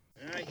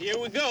Here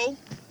we go.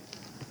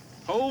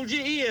 Hold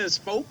your ears,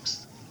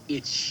 folks.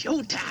 It's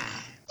showtime.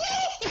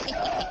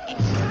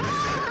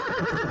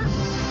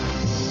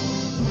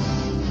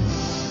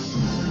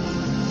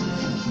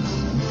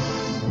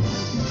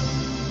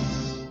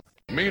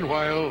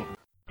 Meanwhile,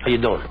 How you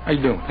doing? How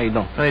you doing? How you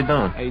doing? How you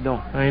doing? How you doing?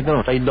 How you doing?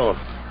 How you doing?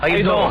 How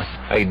you doing?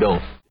 How you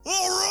doing?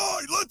 all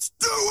right, let's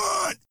do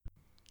it!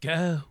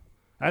 Go.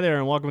 Hi there,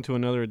 and welcome to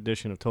another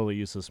edition of Totally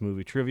Useless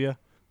Movie Trivia.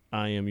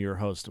 I am your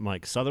host,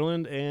 Mike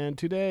Sutherland, and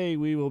today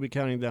we will be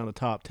counting down the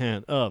top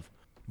 10 of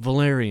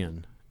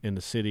Valerian in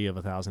the City of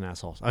a Thousand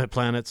Assholes.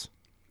 Planets.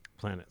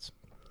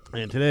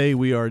 And today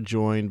we are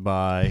joined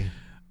by...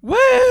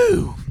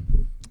 Woo!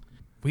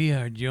 We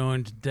are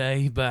joined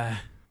today by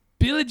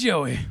Billy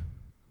Joey.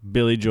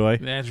 Billy Joy.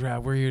 That's right.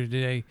 We're here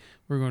today.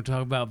 We're going to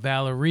talk about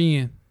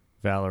Valerian.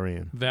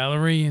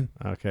 Valerian.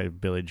 Okay,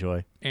 Billy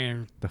Joy.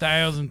 And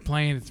 1,000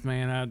 Planets,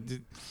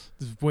 man.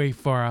 It's way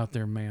far out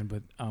there, man,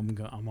 but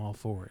I'm all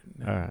for it.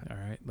 All right. All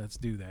right, let's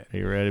do that. Are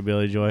you ready,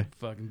 Billy Joy?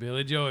 Fucking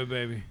Billy Joey,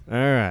 baby. All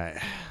right.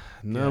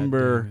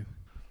 Number God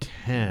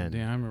 10.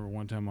 damn, I remember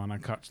one time when I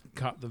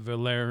caught the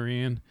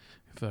Valerian.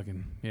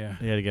 Fucking, yeah.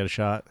 You had to get a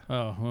shot?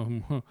 Oh,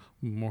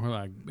 more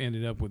like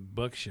ended up with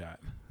buckshot.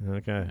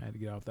 Okay. I had to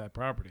get off that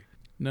property.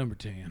 Number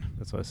 10.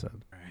 That's what I said.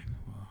 All right.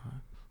 Well,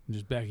 I'm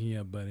just backing you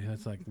up, buddy.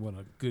 That's like what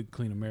a good,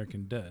 clean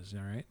American does.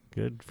 All right.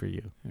 Good for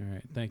you. All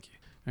right. Thank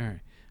you. All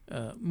right.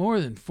 More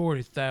than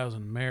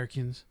 40,000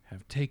 Americans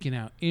have taken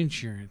out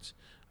insurance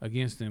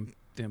against them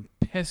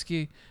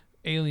pesky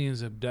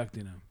aliens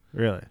abducting them.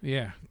 Really?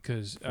 Yeah,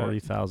 because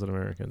 40,000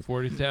 Americans.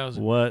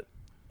 40,000. What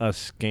a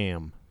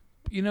scam.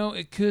 You know,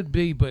 it could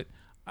be, but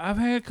I've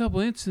had a couple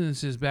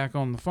incidences back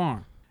on the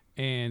farm,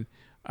 and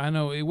I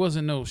know it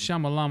wasn't no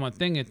shamalama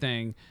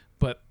thing,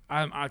 but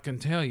I can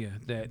tell you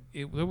that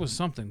there was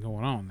something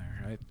going on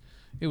there. Right?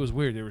 It was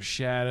weird. There were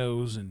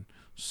shadows and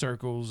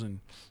circles and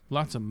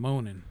lots of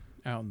moaning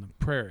out in the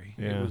prairie.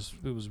 Yeah.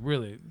 It was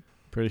really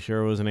Pretty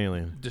sure it was an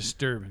alien.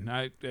 disturbing.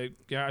 I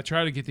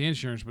tried to get the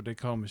insurance, but they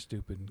called me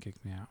stupid and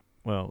kicked me out.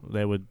 Well,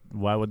 they would.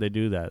 Why would they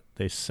do that?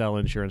 They sell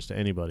insurance to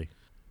anybody.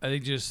 They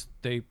just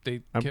they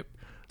kept.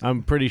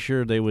 I'm pretty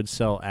sure they would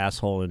sell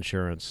asshole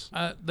insurance.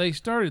 They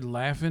started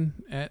laughing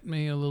at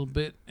me a little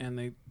bit, and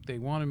they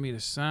wanted me to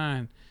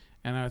sign,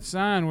 and I'd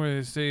sign where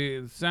they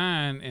say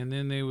sign, and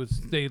then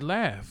they'd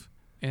laugh,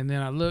 and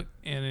then I looked,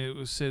 and it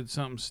was said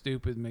something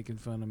stupid, making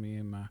fun of me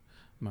and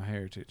my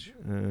heritage.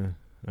 All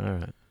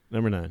right.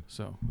 Number 9.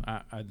 So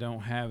I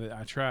don't have it.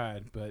 I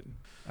tried, but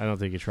I don't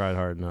think you tried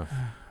hard enough.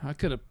 I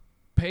could have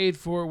paid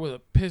for it with a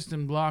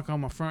piston block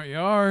on my front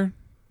yard.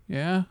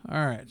 Yeah.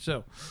 All right.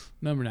 So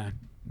number 9.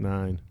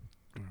 9.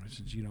 All right,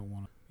 since you don't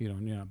want to, you're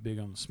not big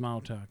on the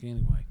small talk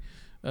anyway.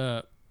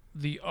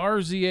 The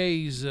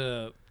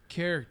RZA's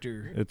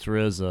character. It's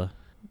RZA.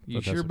 You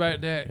But sure that's about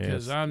okay. that?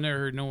 Because Yes. I've never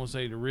heard no one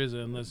say the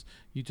RZA unless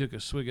you took a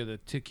swig of the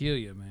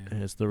tequila, man.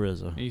 It's the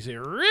RZA. And you say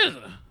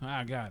RZA.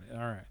 I got it.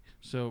 All right.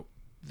 So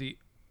the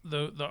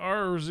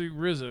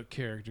RZA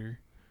character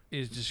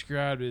is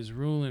described as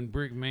ruling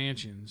brick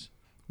mansions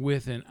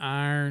with an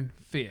iron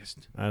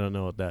fist. I don't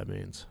know what that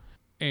means.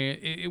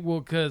 And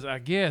because I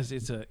guess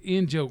it's an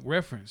in-joke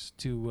reference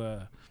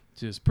to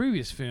his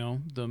previous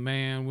film, The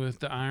Man with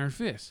the Iron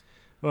Fist.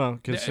 Well,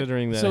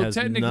 considering that so has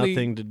technically-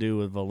 nothing to do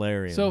with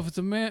Valerian. So if it's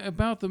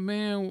about the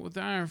man with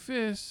the iron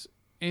fist,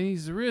 and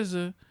he's the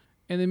RZA,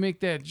 and they make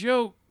that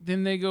joke,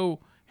 then they go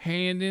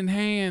hand in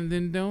hand,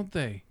 then don't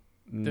they?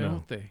 no.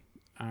 Don't they?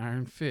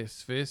 Iron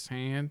fist,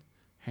 hand,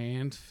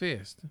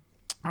 fist.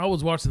 I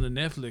was watching the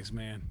Netflix,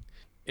 man,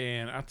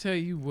 and I tell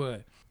you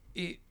what,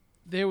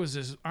 there was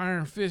this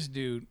Iron Fist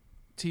dude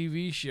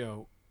TV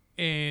show,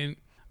 and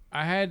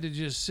I had to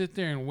just sit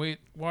there and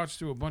watch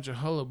through a bunch of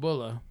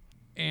hullabulla,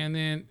 and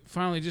then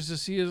finally just to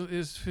see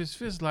his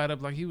fist light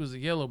up like he was a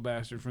yellow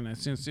bastard from that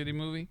Sin City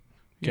movie.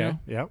 You Okay. know?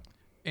 Yep.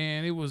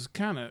 And it was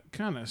kind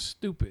of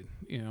stupid,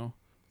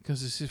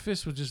 because his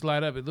fist would just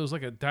light up. It was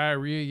like a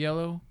diarrhea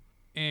yellow,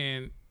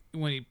 and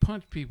when he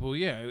punched people,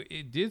 yeah,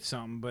 it did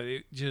something, but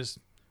it just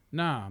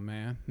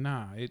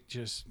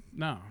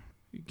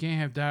You can't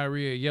have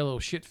diarrhea, yellow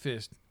shit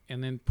fist,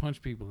 and then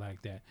punch people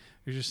like that.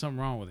 There's just something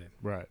wrong with it.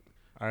 Right.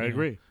 I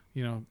agree.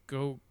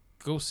 Go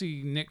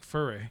see Nick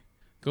Fury.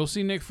 Go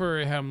see Nick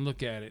Fury, have him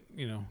look at it.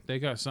 They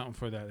got something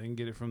for that. They can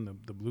get it from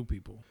the blue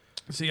people.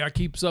 See, I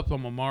keeps up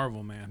on my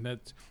Marvel, man.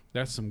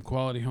 That's some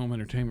quality home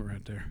entertainment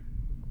right there.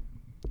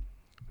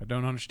 I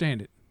don't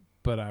understand it,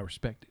 but I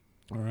respect it.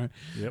 All right?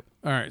 Yep.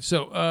 All right,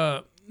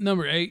 so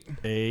number 8.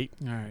 8.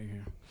 All right,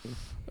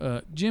 yeah.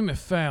 Jimmy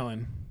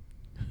Fallon.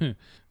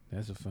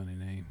 That's a funny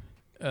name.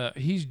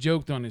 He's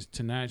joked on his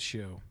Tonight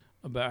Show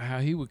about how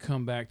he would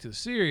come back to the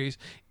series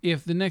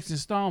if the next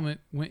installment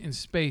went in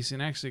space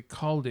and actually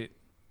called it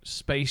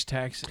Space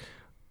Taxi.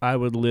 I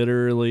would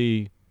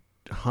literally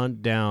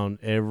hunt down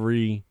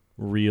every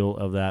reel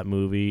of that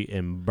movie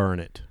and burn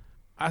it.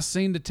 I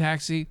seen the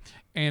Taxi,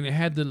 and it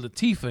had the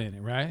Latifah in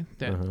it, right?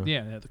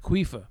 Yeah, the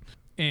Quifa.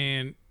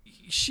 And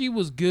she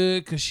was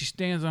good because she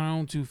stands on her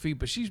own 2 feet,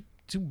 but she's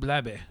too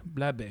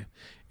blabby.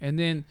 And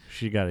then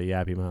She got a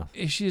yappy mouth.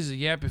 she's a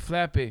yappy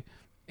flappy.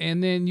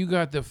 And then you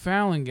got the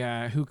Fallon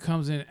guy who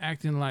comes in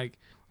acting like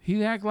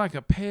he act like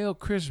a pale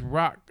Chris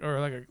Rock or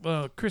like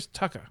a Chris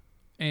Tucker,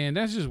 and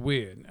that's just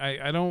weird.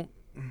 I don't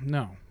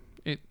know.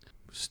 It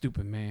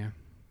stupid man.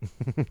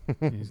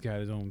 He's got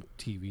his own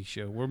TV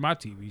show. We're my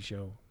TV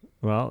show.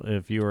 Well,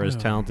 if you were as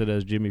talented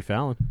as Jimmy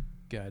Fallon.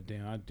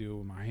 Goddamn, I do it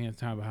with my hands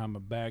tied behind my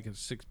back and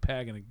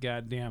 6-pack and a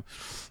goddamn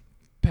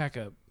pack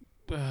of.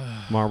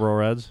 Marlboro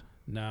Reds.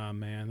 Nah,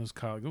 man, those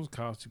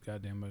cost too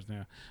goddamn much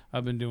now.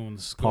 I've been doing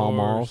the Pall scores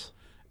Malls.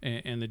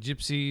 and the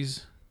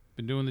gypsies.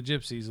 Been doing the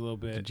gypsies a little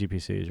The bit.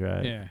 GPCs,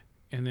 right? Yeah,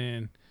 and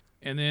then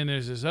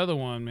there's this other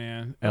one,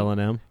 man.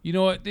 L&M. You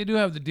know what? They do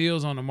have the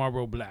deals on the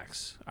Marlboro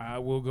Blacks. I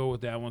will go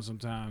with that one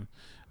sometime.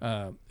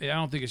 I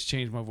don't think it's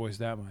changed my voice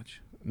that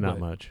much. Not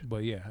much.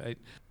 But yeah,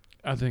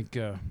 I think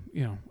it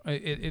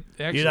actually.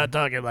 You're not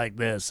talking like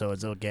this, so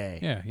it's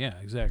okay. Yeah,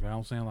 exactly. I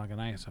don't sound like an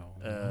asshole.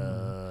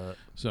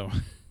 So,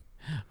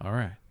 all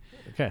right.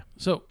 Okay.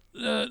 So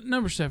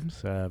number 7.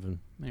 7.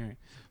 All right.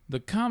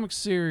 The comic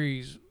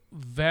series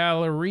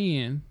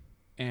Valerian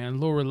and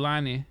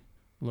Laureline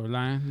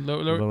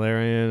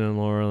Valerian and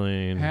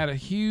Laureline. had a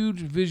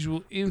huge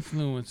visual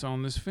influence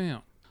on this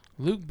film.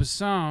 Luc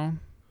Besson.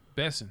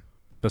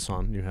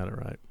 Besson, you had it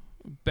right.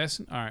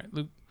 Besson. All right,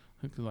 Luke.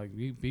 Like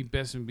be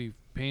Besson be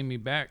paying me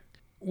back.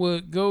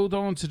 Would go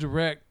on to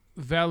direct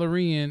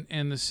Valerian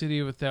and the City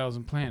of a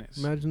Thousand Planets.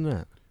 Imagine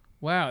that.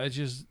 Wow, it's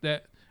just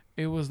that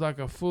it was like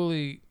a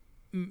fully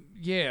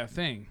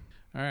thing.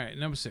 All right,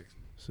 number 6.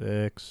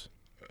 6.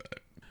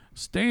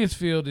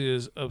 Stansfield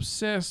is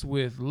obsessed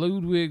with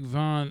Ludwig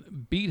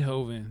von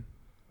Beethoven.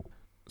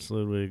 It's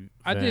Ludwig.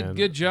 I did a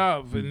good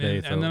job, and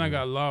then I Beethoven.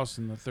 got lost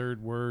in the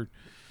third word.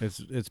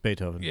 It's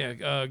Beethoven.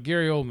 Yeah,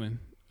 Gary Oldman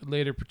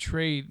later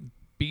portrayed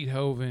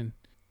Beethoven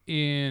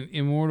in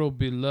Immortal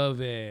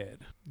Beloved.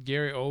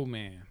 Gary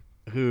Oldman.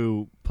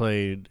 Who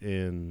played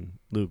in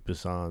Luc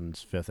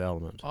Besson's Fifth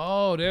Element.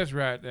 Oh, that's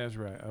right.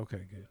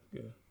 Okay,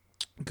 good.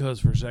 Because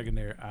for a second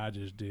there, I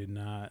just did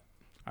not.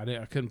 I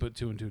couldn't put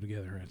 2 and 2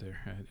 together right there.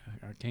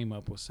 I came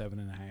up with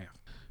 7.5.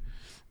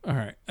 All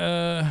right.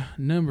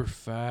 Number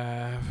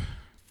 5.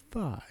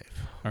 5.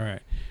 All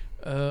right.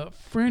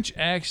 French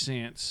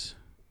accents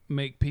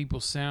make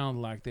people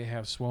sound like they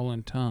have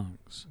swollen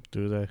tongues.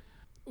 Do they?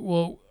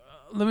 Well,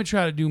 let me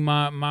try to do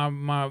my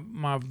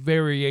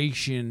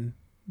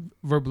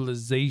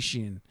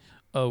verbalization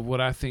of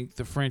what I think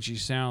the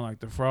Frenchies sound like,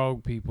 the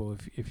frog people,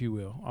 if you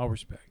will. All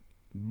respect.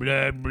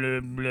 Blah, blah,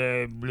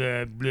 blah,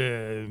 blah,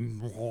 blah.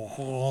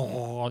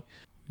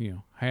 You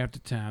know, half the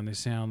time they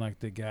sound like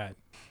they got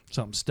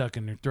something stuck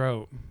in their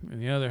throat,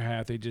 and the other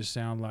half they just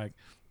sound like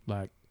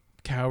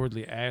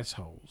cowardly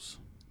assholes.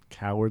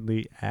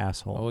 Cowardly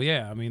asshole. Oh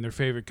yeah, I mean their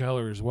favorite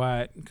color is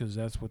white because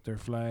that's what their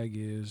flag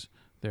is.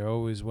 They're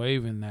always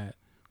waving that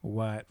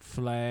white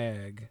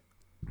flag.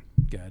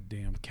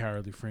 Goddamn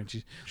cowardly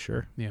Frenchies.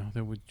 Sure. You know, they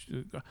would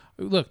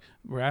look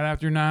right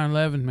after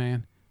 9/11,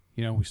 man.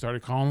 You know, we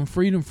started calling them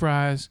freedom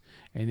fries,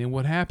 and then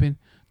what happened?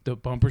 The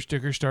bumper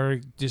stickers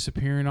started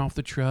disappearing off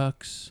the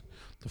trucks.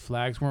 The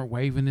flags weren't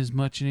waving as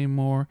much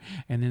anymore,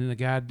 and then the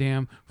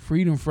goddamn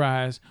freedom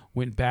fries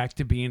went back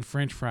to being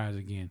French fries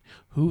again.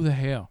 Who the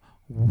hell?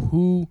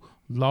 Who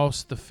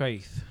lost the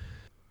faith?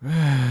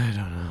 I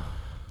don't know.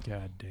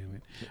 God damn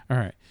it. All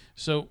right.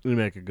 So, You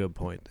make a good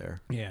point there.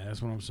 yeah,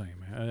 that's what I'm saying,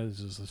 man. This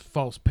is this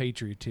false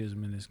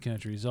patriotism in this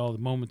country. It's all the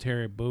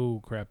momentary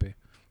bull crappy.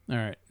 All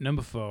right.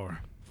 Number 4.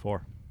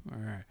 4. All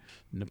right.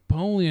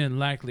 Napoleon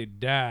likely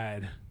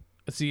died.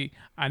 See,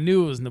 I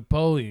knew it was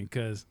Napoleon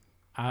because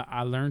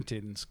I learned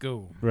it in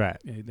school. Right.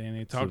 And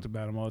they talked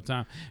about him all the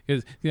time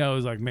because it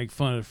was like make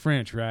fun of the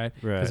French, right?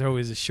 Right. Because they're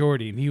always a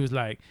shorty, and he was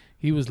like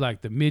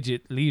the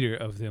midget leader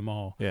of them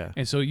all. Yeah.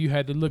 And so you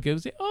had to look at him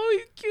and say, "Oh,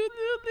 you cute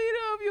little leader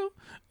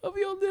of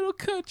your little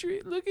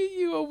country. Look at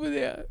you over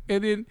there."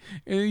 And then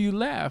you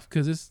laugh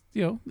because it's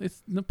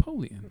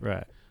Napoleon.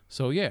 Right.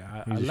 So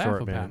yeah, I He's a laugh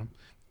short about man. him.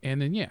 And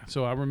then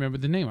so I remember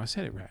the name. I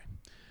said it right.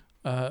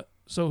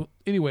 So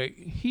anyway,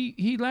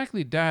 he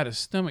likely died of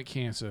stomach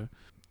cancer,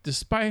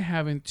 despite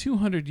having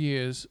 200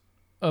 years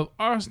of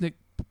arsenic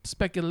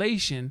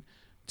speculation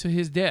to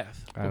his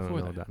death. I don't know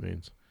before what that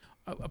means.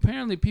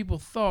 Apparently, people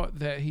thought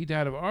that he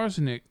died of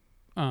arsenic,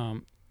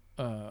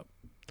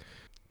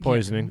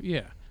 Poisoning.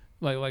 Yeah,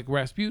 like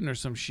Rasputin or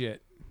some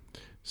shit.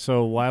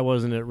 So why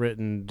wasn't it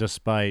written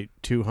despite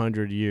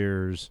 200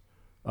 years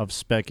of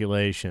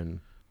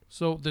speculation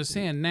So they're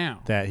saying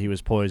now, that he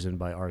was poisoned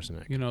by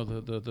arsenic? you know,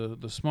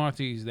 the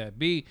smarties that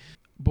be.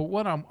 But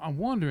what I'm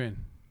wondering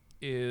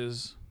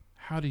is,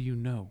 how do you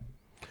know?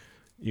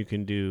 You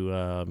can do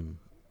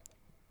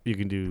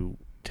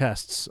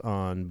tests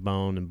on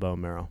bone and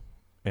bone marrow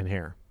and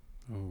hair.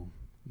 Oh,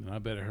 then I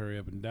better hurry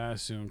up and die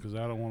soon because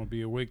I don't want to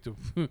be awake to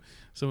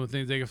some of the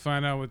things they can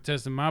find out with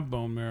testing my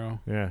bone marrow.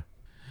 Yeah.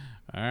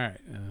 All right,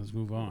 let's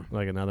move on.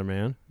 Like another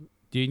man?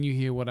 Didn't you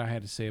hear what I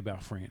had to say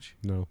about French?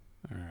 No.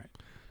 All right.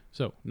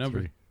 So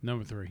number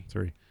 3.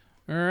 3.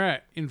 All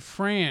right. In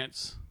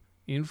France,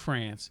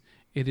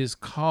 it is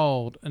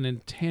called a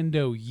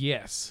Nintendo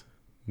Yes.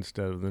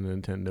 Instead of the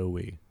Nintendo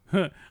Wii.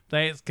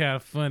 That's kind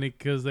of funny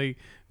because they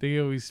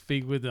always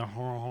speak with the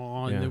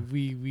and Yeah. the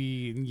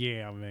wee and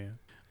yeah, man.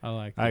 I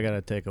like that. I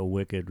gotta take a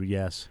wicked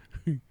yes.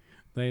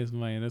 That's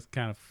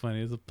kind of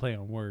funny. It's a play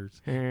on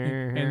words.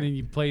 And then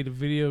you play the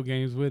video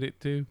games with it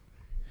too.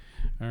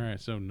 All right,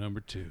 so number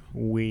 2.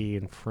 Wii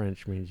in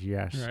French means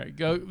yes. All right,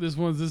 go. This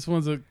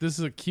is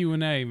a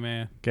Q&A,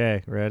 man.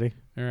 Okay, ready?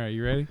 All right,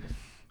 you ready?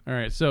 All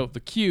right, so the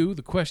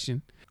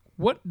question: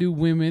 what do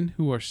women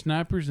who are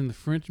snipers in the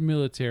French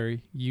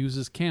military use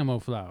as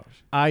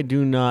camouflage? I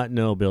do not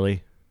know,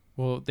 Billy.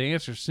 Well, the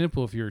answer's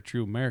simple if you're a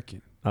true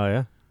American. Oh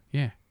yeah?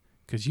 Yeah,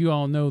 because you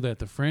all know that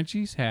the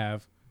Frenchies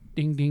have,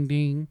 ding, ding,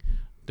 ding,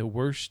 the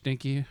worst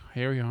stinky,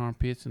 hairy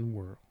armpits in the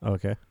world.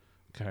 Okay.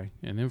 Okay,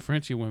 and them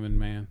Frenchy women,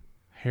 man,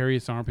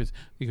 hairiest armpits,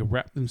 they could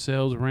wrap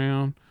themselves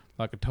around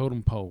like a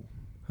totem pole.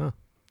 Huh.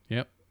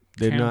 Yep.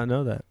 Did not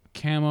know that.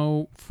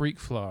 Camo freak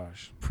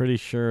flage. Pretty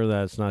sure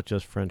that's not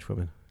just French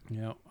women.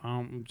 Yep,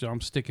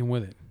 I'm sticking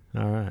with it.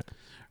 All right.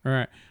 All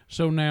right,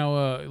 so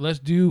now let's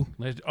do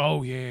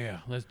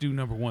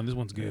number 1. This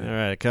one's All good.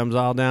 right, it comes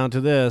all down to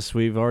this.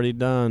 We've already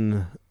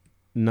done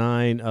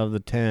 9 of the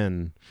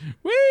 10.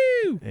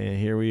 Woo! And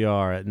here we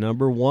are at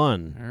number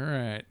 1. All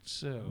right,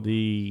 so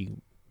The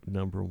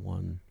number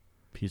 1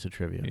 piece of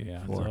trivia.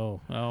 yeah, for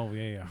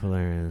yeah.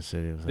 Valerian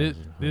City of This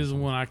is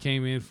one I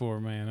came in for,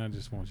 man. I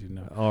just want you to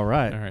know. All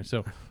right. All right,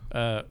 so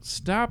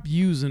stop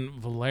using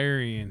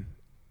valerian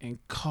and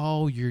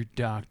call your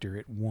doctor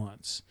at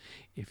once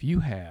if you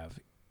have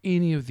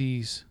any of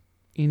these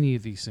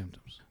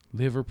symptoms: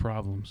 liver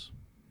problems,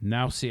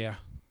 nausea,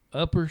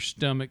 upper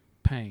stomach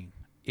pain,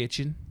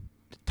 itching,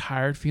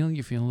 tired feeling.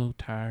 You're feeling a little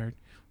tired,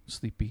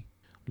 sleepy,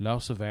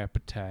 loss of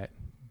appetite,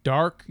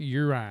 dark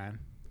urine.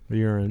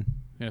 Urine.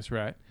 That's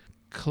right.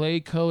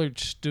 Clay-colored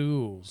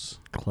stools.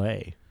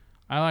 Clay.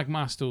 I like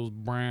my stools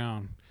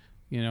brown,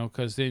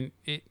 because then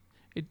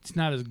it's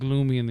not as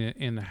gloomy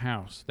in the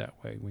house that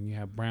way when you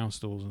have brown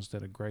stools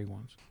instead of gray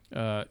ones.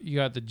 You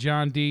got the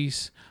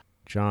jaundice.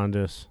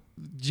 Jaundice.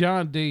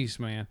 Jaundice,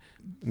 man.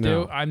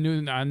 No. I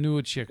knew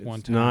a chick one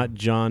It's time. not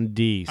John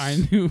Deese. I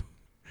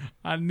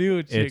knew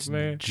a chick, It's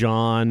man.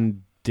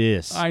 John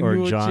Dis I or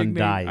knew a John chick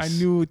Dice. I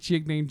knew a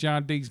chick named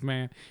John Deese,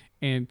 man,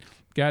 and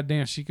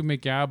goddamn, she could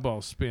make your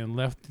eyeballs spin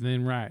left and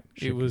then right.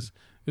 It was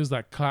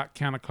like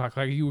counterclock,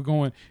 like you were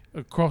going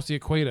across the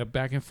equator,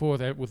 back and forth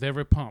with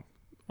every pump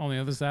on the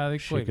other side of the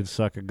She equator. could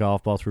suck a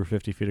golf ball through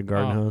 50 feet of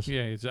garden hose.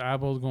 Yeah, it's the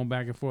eyeballs going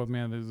back and forth,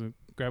 man. There's a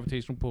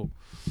gravitational pull.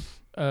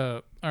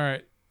 All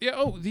right. Yeah.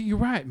 Oh, you're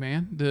right,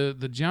 man. The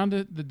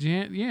Jandice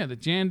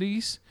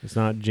It's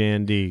not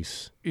Jan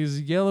Deese.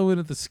 is yellowing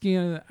at the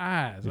skin of the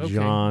eyes. Okay.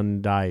 John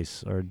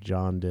Dice or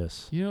John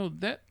Dis.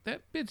 That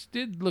bitch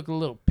did look a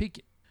little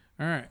picky.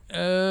 All right.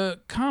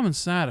 Common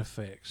side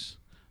effects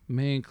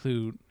may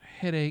include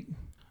headache,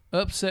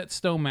 upset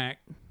stomach.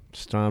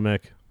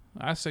 Stomach.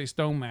 I say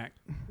stomach.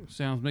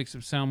 Makes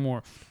it sound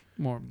more.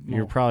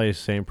 You're probably the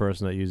same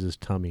person that uses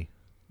tummy.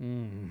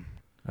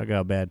 I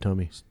got a bad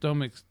tummy.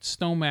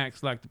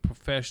 Stomach's like the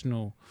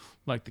professional,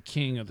 like the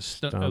king of the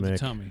Stomach.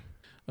 tummy.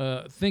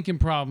 Thinking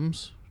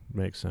problems.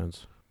 Makes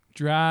sense.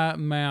 Dry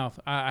mouth.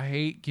 I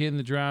hate getting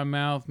the dry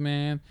mouth,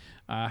 man.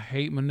 I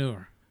hate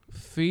manure.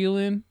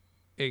 Feeling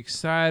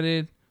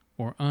excited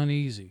or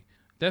uneasy.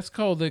 They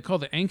call it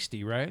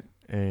angsty, right?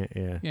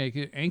 Yeah. Yeah, you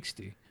get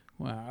angsty.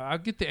 Well, I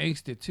get the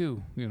angsty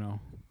too,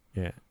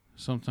 Yeah.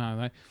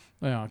 Sometimes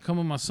I come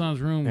in my son's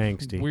room,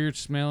 Angsty. weird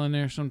smell in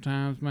there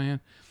sometimes, man.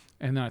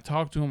 And then I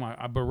talk to him.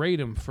 I berate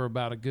him for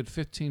about a good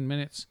 15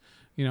 minutes,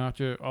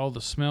 after all the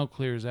smell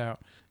clears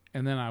out.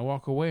 And then I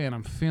walk away and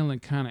I'm feeling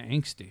kind of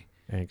angsty,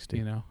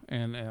 Angsty.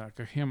 and I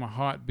can hear my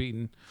heart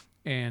beating.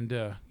 And,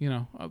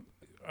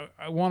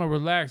 I want to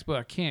relax, but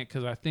I can't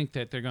because I think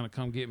that they're going to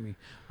come get me.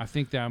 I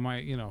think that I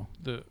might,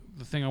 the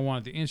thing I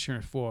wanted the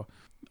insurance for,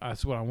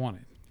 that's what I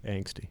wanted.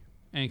 Angsty.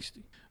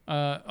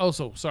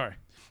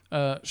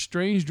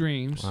 Strange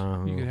dreams.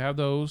 Uh-huh. You could have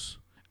those.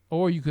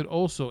 Or you could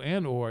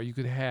you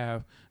could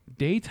have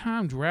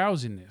daytime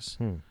drowsiness.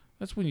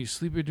 That's when you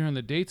sleep during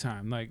the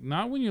daytime. Like,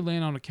 not when you're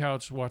laying on the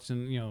couch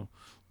watching,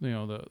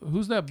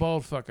 who's that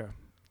bald fucker?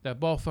 That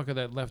bald fucker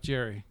that left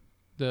Jerry.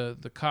 The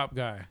cop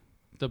guy.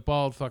 The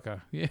bald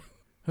fucker. Yeah.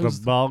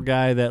 The bald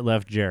guy that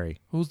left Jerry.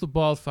 Who's the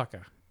bald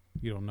fucker?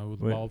 You don't know who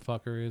the Wait. bald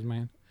fucker is,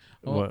 man?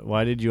 Oh,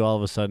 Why did you all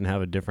of a sudden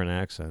have a different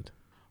accent?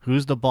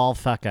 Who's the bald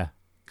fucker?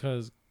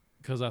 Because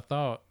I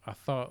thought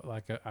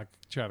like I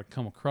could try to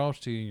come across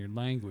to you in your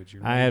language.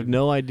 I have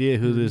no idea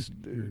who this...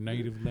 your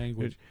native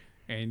language,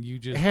 and you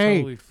just Hey,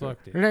 totally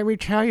fucked it. let me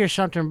tell you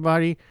something,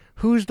 buddy.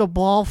 Who's the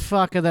bald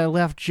fucker that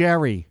left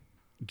Jerry?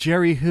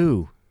 Jerry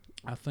who?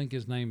 I think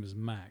his name is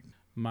Mike.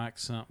 Mike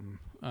something.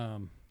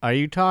 Are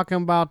you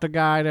talking about the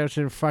guy that's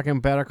in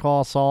fucking Better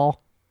Call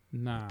Saul?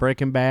 Nah.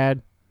 Breaking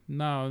Bad?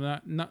 No,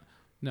 not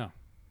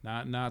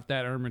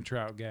that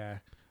Ermintrout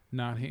guy.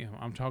 Not him.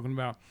 I'm talking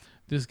about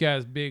this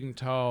guy's big and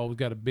tall. He's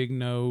got a big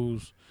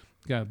nose.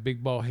 He's got a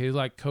big bald head. He's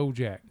like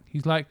Kojak. He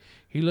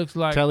looks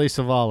like Telly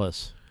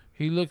Savalas.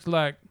 he looks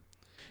like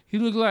He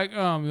looked like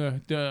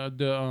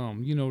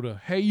the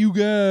hey you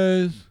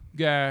guys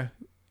guy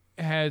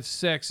had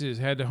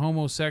the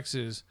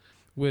homosexes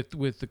with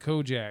the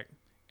Kojak,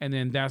 and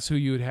then that's who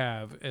you would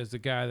have as the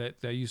guy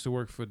that used to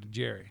work for the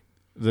Jerry.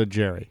 The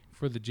Jerry.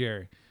 For the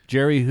Jerry.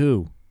 Jerry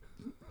who?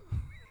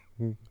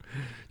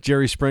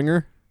 Jerry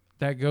Springer?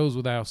 That goes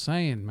without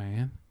saying,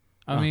 man.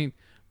 I mean,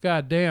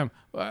 goddamn,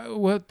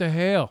 what the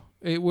hell?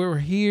 We're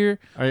here.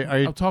 Are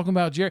you I'm talking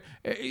about Jerry.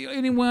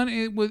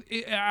 Anyone with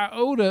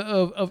iota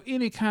of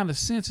any kind of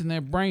sense in their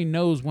brain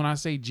knows when I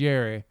say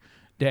Jerry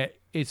that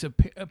it's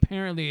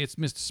apparently it's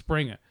Mr.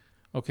 Springer.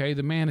 Okay,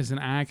 the man is an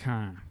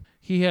icon.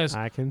 He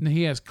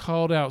has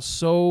called out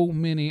so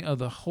many of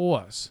the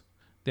horse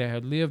that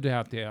have lived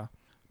out there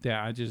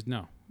that I just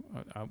know.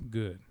 I'm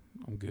good.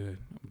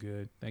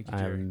 Thank you,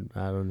 Jerry.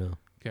 I don't know.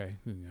 Okay,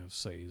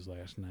 say his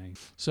last name.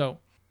 So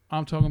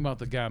I'm talking about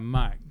the guy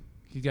Mike.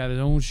 He got his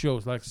own show.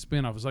 It's like a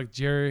spinoff. It's like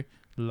Jerry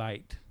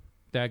Light.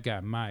 That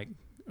guy Mike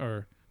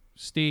or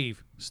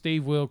Steve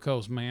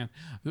Wilkos, man.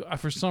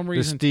 For some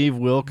reason, the Steve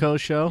Wilkos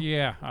show.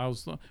 Yeah,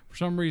 for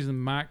some reason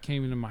Mike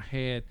came into my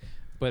head,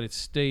 but it's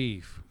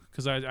Steve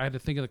because I had to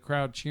think of the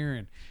crowd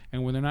cheering,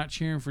 and when they're not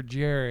cheering for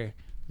Jerry,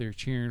 they're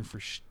cheering for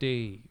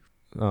Steve.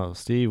 Oh,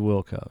 Steve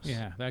Wilkos.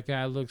 Yeah, that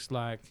guy looks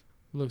like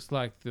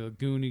the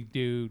Goonie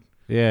dude.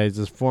 Yeah, he's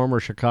this former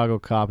Chicago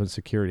cop and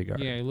security guard.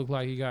 Yeah, he looked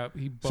like he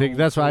See,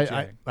 that's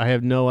why I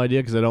have no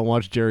idea because I don't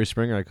watch Jerry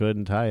Springer. I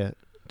couldn't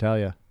tell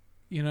you.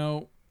 You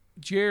know,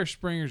 Jerry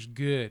Springer's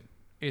good.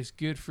 It's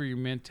good for your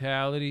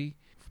mentality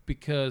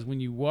because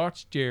when you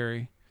watch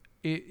Jerry,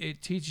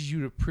 it teaches you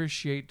to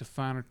appreciate the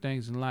finer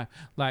things in life.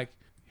 Like,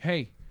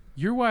 hey,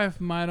 your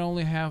wife might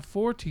only have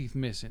 4 teeth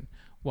missing,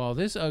 while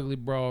this ugly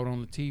broad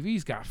on the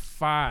TV's got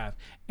 5,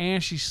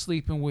 and she's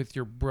sleeping with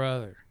your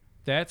brother.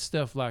 That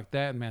stuff like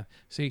that, man.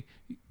 See,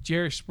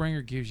 Jerry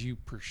Springer gives you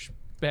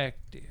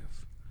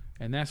perspective.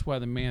 And that's why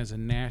the man is a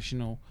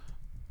national,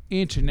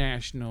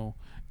 international,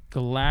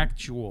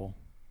 galactual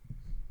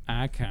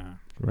icon.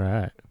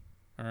 Right.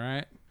 All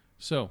right?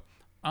 So,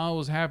 I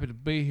was happy to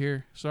be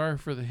here. Sorry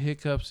for the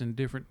hiccups and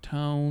different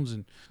tones,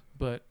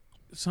 but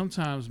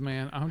sometimes,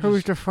 man,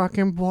 Who's the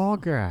fucking ball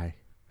guy?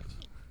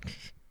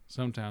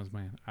 Sometimes,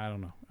 man, I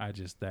don't know.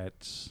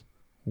 That's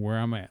where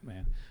I'm at,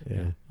 man. Yeah.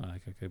 You know,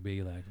 like I could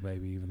be like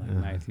maybe even like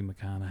Matthew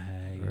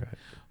McConaughey. Right.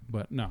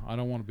 But no, I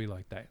don't want to be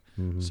like that.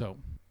 Mm-hmm. So, do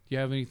you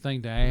have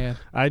anything to add?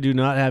 I do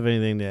not have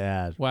anything to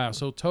add. Wow,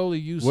 so totally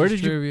useless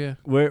trivia.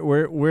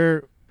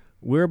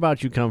 Where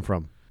about you come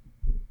from?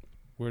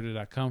 Where did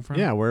I come from?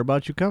 Yeah, where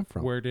about you come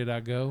from? Where did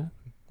I go?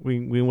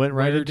 We went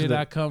right Where into did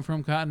I come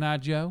from, Cotton Eye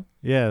Joe?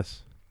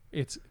 Yes.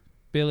 It's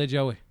Billy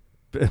Joey.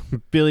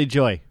 Billy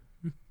Joy.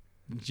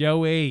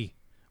 Joey.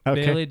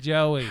 Okay. Billy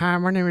Joey. Hi,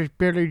 my name is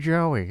Billy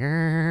Joey.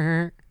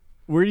 Where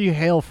do you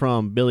hail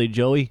from, Billy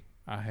Joey?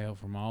 I hail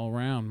from all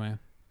around, man.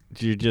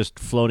 You're just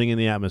floating in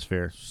the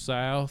atmosphere.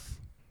 South,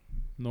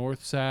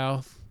 north,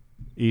 south,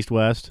 East,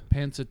 west.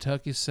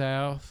 Pennsatucky,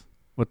 south.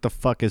 What the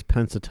fuck is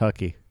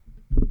Pennsatucky?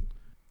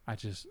 I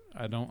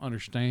don't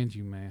understand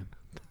you, man.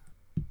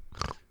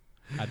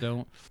 I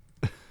don't.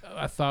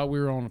 I thought we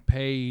were on a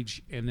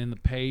page, and then the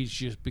page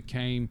just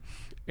became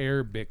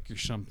Arabic or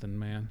something,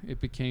 man. It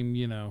became,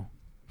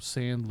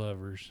 sand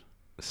lovers.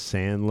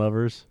 Sand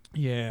lovers?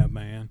 Yeah,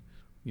 man.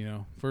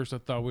 First I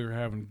thought we were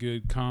having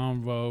good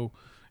convo,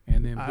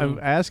 and then I'm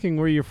asking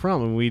where you're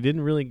from, and we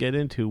didn't really get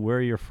into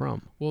where you're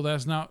from. Well,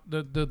 that's not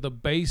the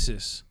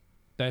basis.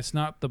 That's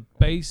not the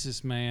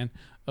basis, man,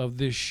 of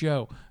this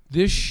show.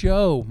 This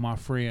show, my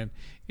friend,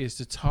 is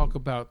to talk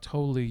about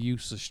totally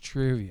useless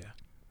trivia,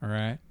 all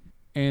right?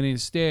 And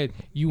instead,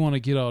 you want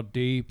to get all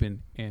deep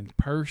and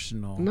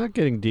personal. I'm not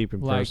getting deep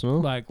and personal.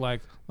 Like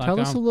Tell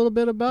us a little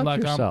bit about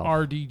yourself.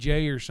 I'm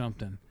RDJ or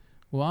something.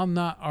 Well, I'm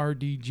not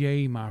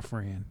RDJ, my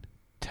friend.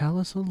 Tell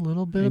us a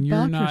little bit and about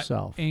you're not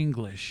yourself.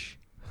 English.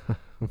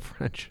 I'm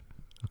French.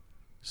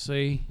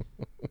 See?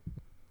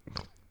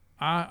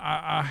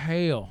 I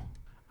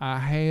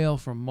hail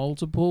from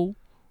multiple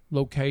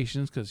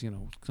locations because,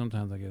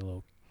 sometimes I get a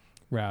little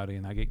rowdy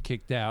and I get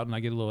kicked out and I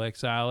get a little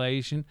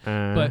exhalation.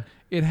 But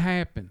it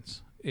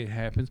happens.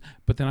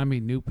 But then I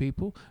meet new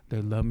people.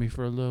 They love me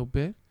for a little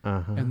bit.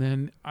 And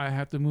then I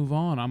have to move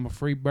on. I'm a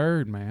free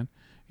bird, man.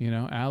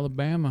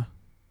 Alabama.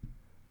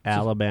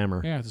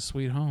 Yeah, it's a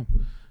sweet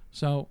home.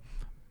 So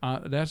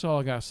that's all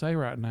I got to say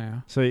right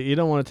now. So you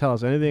don't want to tell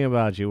us anything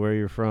about you, where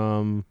you're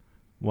from,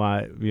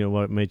 why,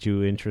 what made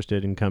you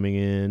interested in coming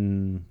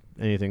in,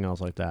 anything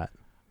else like that.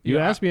 You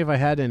asked me if I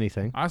had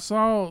anything. I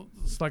saw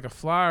it's like a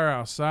flyer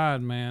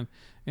outside, man,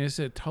 and it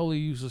said totally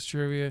useless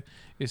trivia.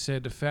 It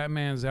said the fat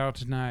man's out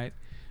tonight.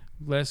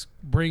 Let's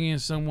bring in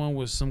someone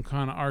with some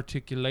kind of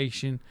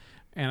articulation.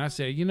 And I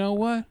said, you know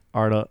what?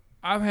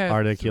 I've had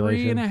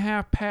articulation.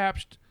 3.5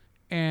 Pabst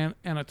and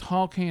a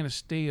tall can of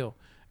steel.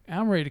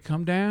 I'm ready to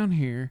come down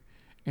here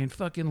and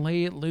fucking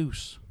lay it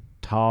loose.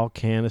 Tall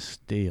can of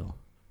steel.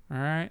 All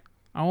right?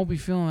 I won't be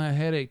feeling that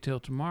headache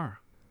till tomorrow.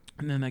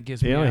 And then that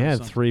gets me You only out of had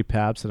something. 3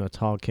 Paps and a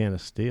tall can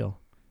of steel.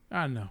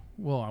 I know.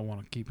 Well, I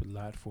want to keep it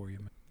light for you,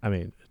 man. I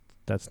mean,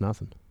 that's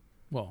nothing.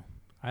 Well,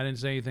 I didn't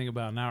say anything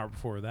about an hour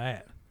before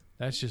that.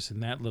 That's just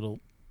in that little.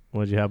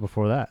 What'd you have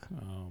before that?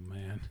 Oh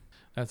man,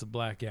 that's a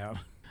blackout.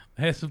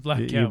 That's a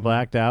blackout. You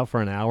blacked out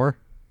for an hour?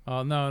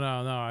 Oh no.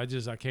 I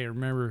can't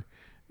remember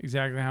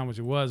exactly how much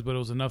it was, but it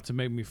was enough to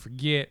make me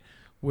forget.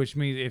 Which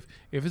means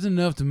if it's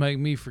enough to make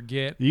me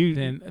forget,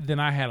 then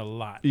I had a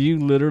lot. You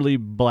literally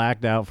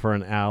blacked out for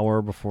an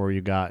hour before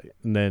you got,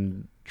 and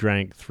then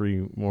drank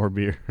 3 more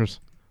beers.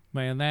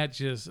 Man,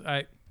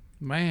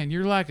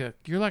 you're like a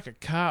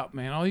cop,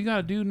 man. All you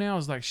gotta do now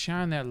is like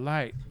shine that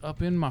light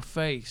up in my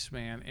face,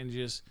 man,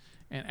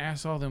 and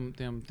ask all them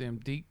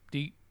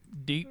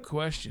deep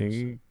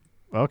questions.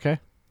 Okay.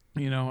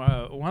 You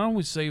know, why don't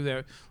we save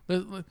that?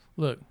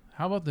 Look,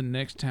 how about the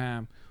next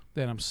time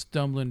that I'm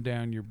stumbling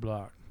down your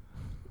block?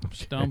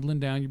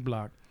 Stumbling down your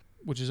block,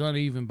 which is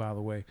uneven, by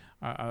the way.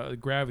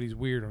 Gravity's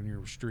weird on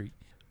your street.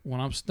 When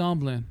I'm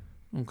stumbling,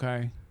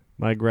 okay,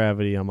 My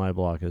gravity on my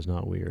block is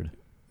not weird.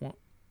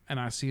 and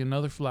I see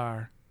another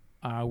flyer,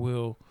 I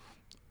will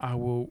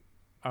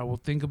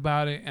think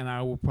about it, and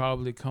I will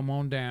probably come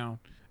on down,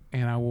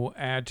 and I will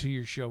add to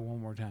your show one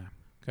more time.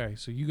 Okay,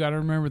 so you got to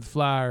remember the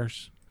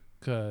flyers,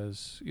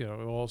 because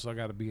also I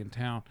got to be in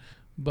town.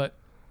 But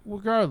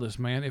regardless,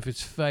 man, if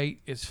it's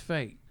fate, it's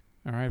fate.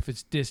 All right, if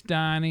it's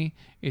destiny,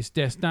 it's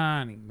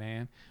destiny,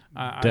 man.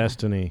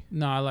 Destiny.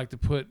 I like to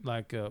put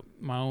like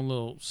my own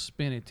little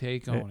spinny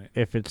take on it.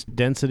 If it's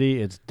density,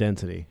 it's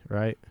density,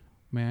 right?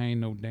 Man, I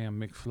ain't no damn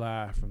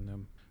McFly from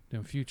them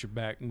Future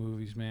Back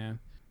movies, man.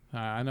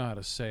 I know how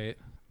to say it.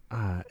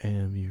 I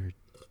am your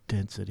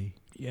density.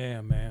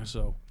 Yeah, man.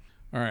 So,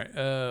 all right.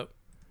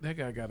 That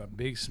guy got a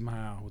big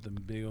smile with a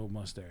big old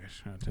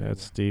mustache.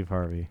 That's Steve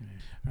Harvey.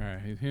 All right,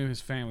 him and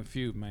his Family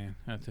Feud, man.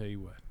 I'll tell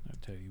you what.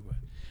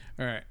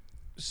 All right.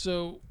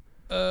 So,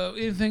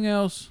 anything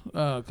else?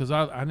 Because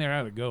I never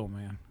had to go,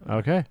 man.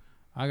 Okay.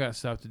 I got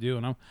stuff to do,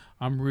 and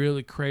I'm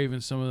really craving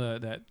some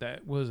of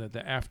that what is that?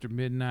 The after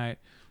midnight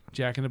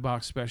Jack in the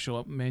Box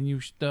special menu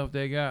stuff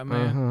they got,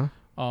 man. Uh-huh.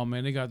 Oh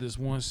man, they got this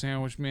one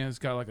sandwich, man. It's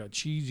got like a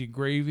cheesy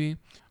gravy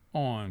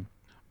on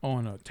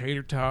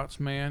tater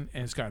tots, man,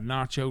 and it's got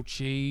nacho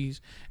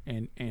cheese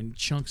and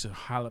chunks of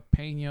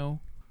jalapeno.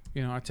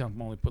 I tell them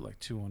only put like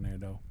 2 on there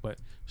though, but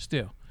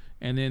still.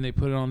 And then they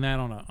put it on that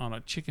on a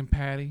chicken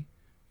patty.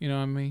 You know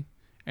what I mean?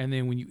 And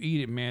then when you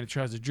eat it, man, it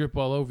tries to drip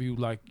all over you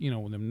like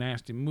with them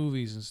nasty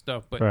movies and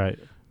stuff. But right.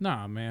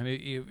 Nah, man,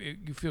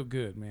 you feel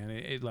good, man.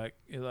 It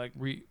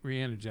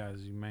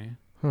re-energizes you, man.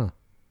 Huh.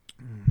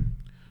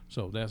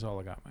 So that's all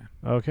I got, man.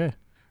 Okay.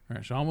 All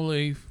right, so I'm gonna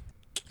leave.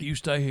 You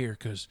stay here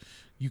because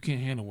you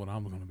can't handle what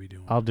I'm gonna be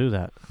doing. I'll do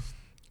that.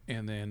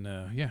 And then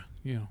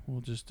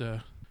we'll just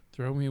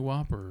throw me a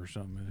Whopper or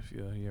something if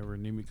you ever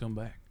need me to come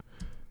back.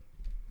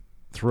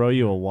 Throw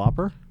you a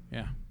Whopper?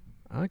 Yeah.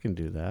 I can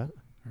do that.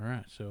 All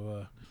right.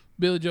 So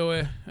Billy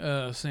Joey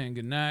saying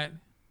good night.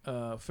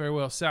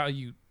 Farewell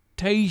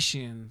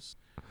salutations.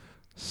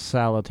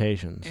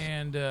 Salutations.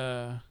 And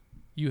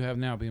you have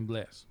now been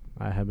blessed.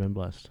 I have been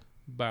blessed.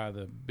 By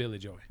the Billy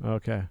Joy.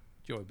 Okay.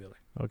 Joy Billy.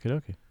 Okie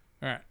dokie.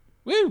 All right.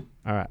 Woo!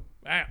 All right.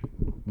 Bye.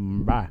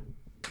 Bye.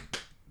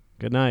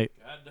 Good night,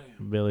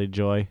 Goddamn. Billy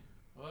Joy.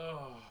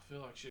 Oh, I feel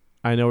like shit.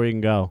 I know where you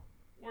can go.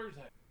 Where's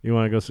that? You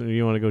want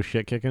to go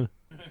shit kicking?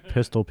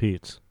 Pistol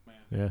Pete's. Man.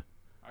 Yeah.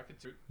 I could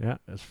too. Yeah,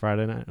 it's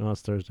Friday night. No,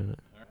 it's Thursday night.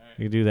 All right.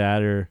 You can do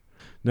that or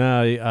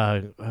no,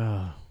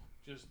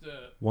 Just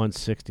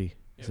 160.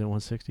 Is it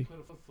 160?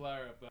 put a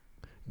flyer up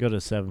Go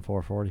to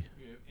 7440.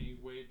 and you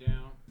weigh it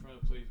down in front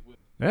of the place with.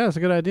 Yeah, that's a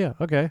good idea.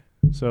 Okay.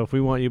 So if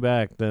we want you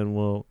back,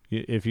 then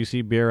if you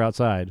see beer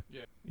outside,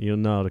 Yeah. you'll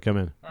know to come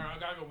in. All right, I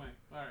gotta go, man.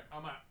 All right,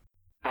 I'm out.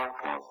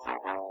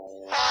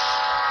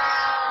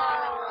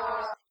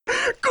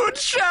 Good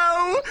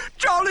show!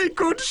 Jolly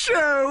good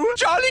show!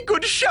 Jolly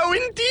good show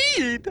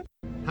indeed!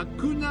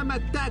 Hakuna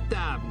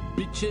Matata,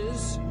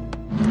 bitches.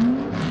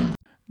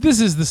 This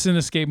is the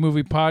Cinescape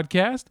Movie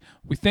Podcast.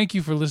 We thank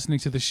you for listening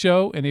to the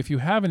show, and if you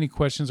have any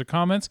questions or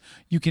comments,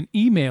 you can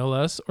email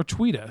us or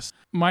tweet us.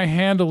 My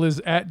handle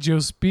is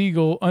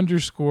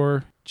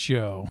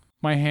 @JoeSpiegel_Joe.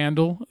 My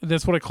handle,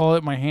 that's what I call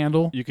it, my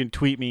handle. You can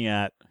tweet me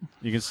at.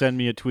 You can send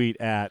me a tweet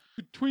at.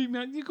 Tweet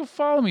me, you can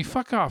follow me.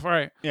 Fuck off. All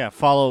right. Yeah,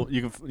 follow.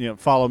 You can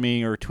follow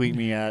me or tweet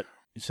me at.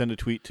 Send a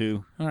tweet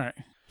to. All right.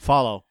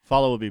 Follow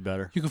would be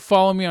better. You can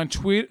follow me on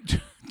Twitter.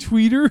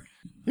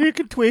 You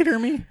can tweeter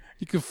me.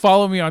 You can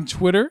follow me on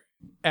Twitter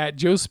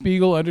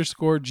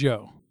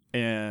 @JoeSpiegel_Joe.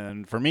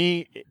 And for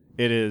me,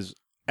 it is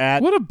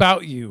at What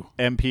about you?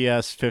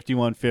 MPS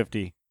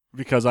 5150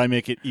 because I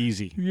make it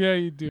easy. Yeah,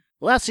 you do.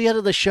 Well, that's the end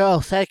of the show.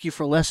 Thank you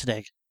for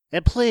listening.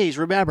 And please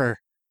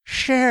remember,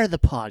 share the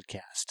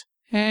podcast.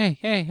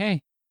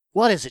 Hey.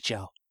 What is it,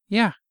 Joe?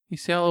 Yeah. You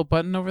see that little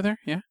button over there?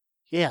 Yeah.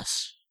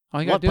 Yes.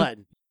 All you What gotta do,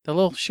 button? the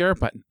little share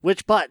button.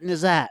 Which button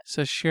is that? It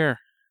says share.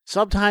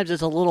 Sometimes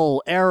it's a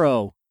little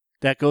arrow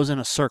that goes in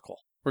a circle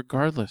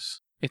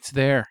Regardless, it's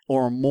there.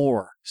 or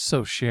more.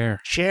 So share.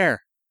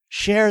 Share.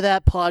 Share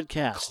that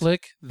podcast.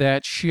 Click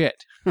that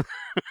shit.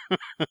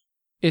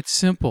 It's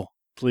simple.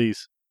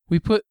 Please. We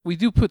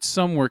do put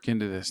some work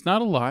into this.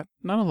 Not a lot.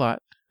 Not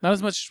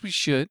as much as we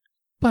should.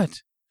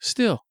 But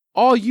Still,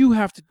 all you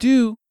have to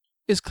do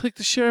is click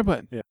the share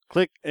button. Yeah.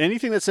 Click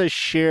anything that says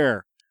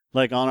share.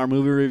 Like on our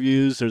movie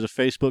reviews, there's a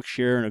Facebook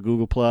share and a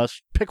Google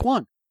Plus. Pick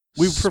one.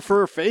 We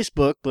prefer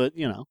Facebook, but,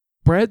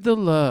 Spread the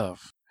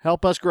love.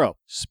 help us grow.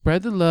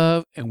 Spread the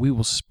love, and we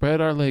will spread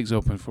our legs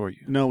open for you.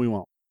 No, we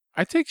won't.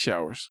 I take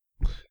showers.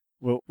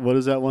 Well, what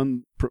is that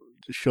one?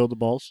 Show the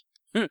balls?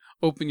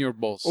 Open your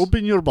balls.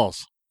 Open your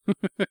balls.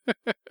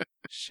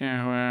 So,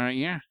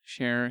 yeah,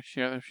 share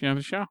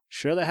the show.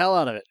 Share the hell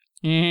out of it.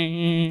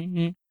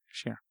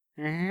 Share.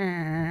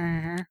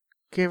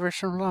 Give her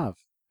some love.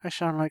 I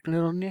sound like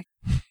little Nick.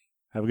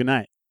 Have a good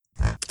night.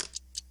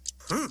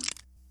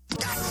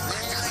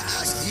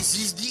 This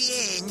is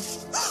the end.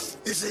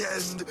 It's the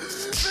end.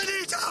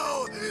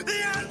 Finito! The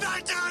end,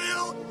 I tell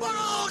you! We're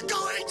all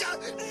going to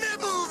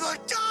nibble the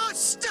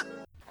dust!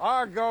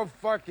 Or go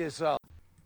fuck yourself.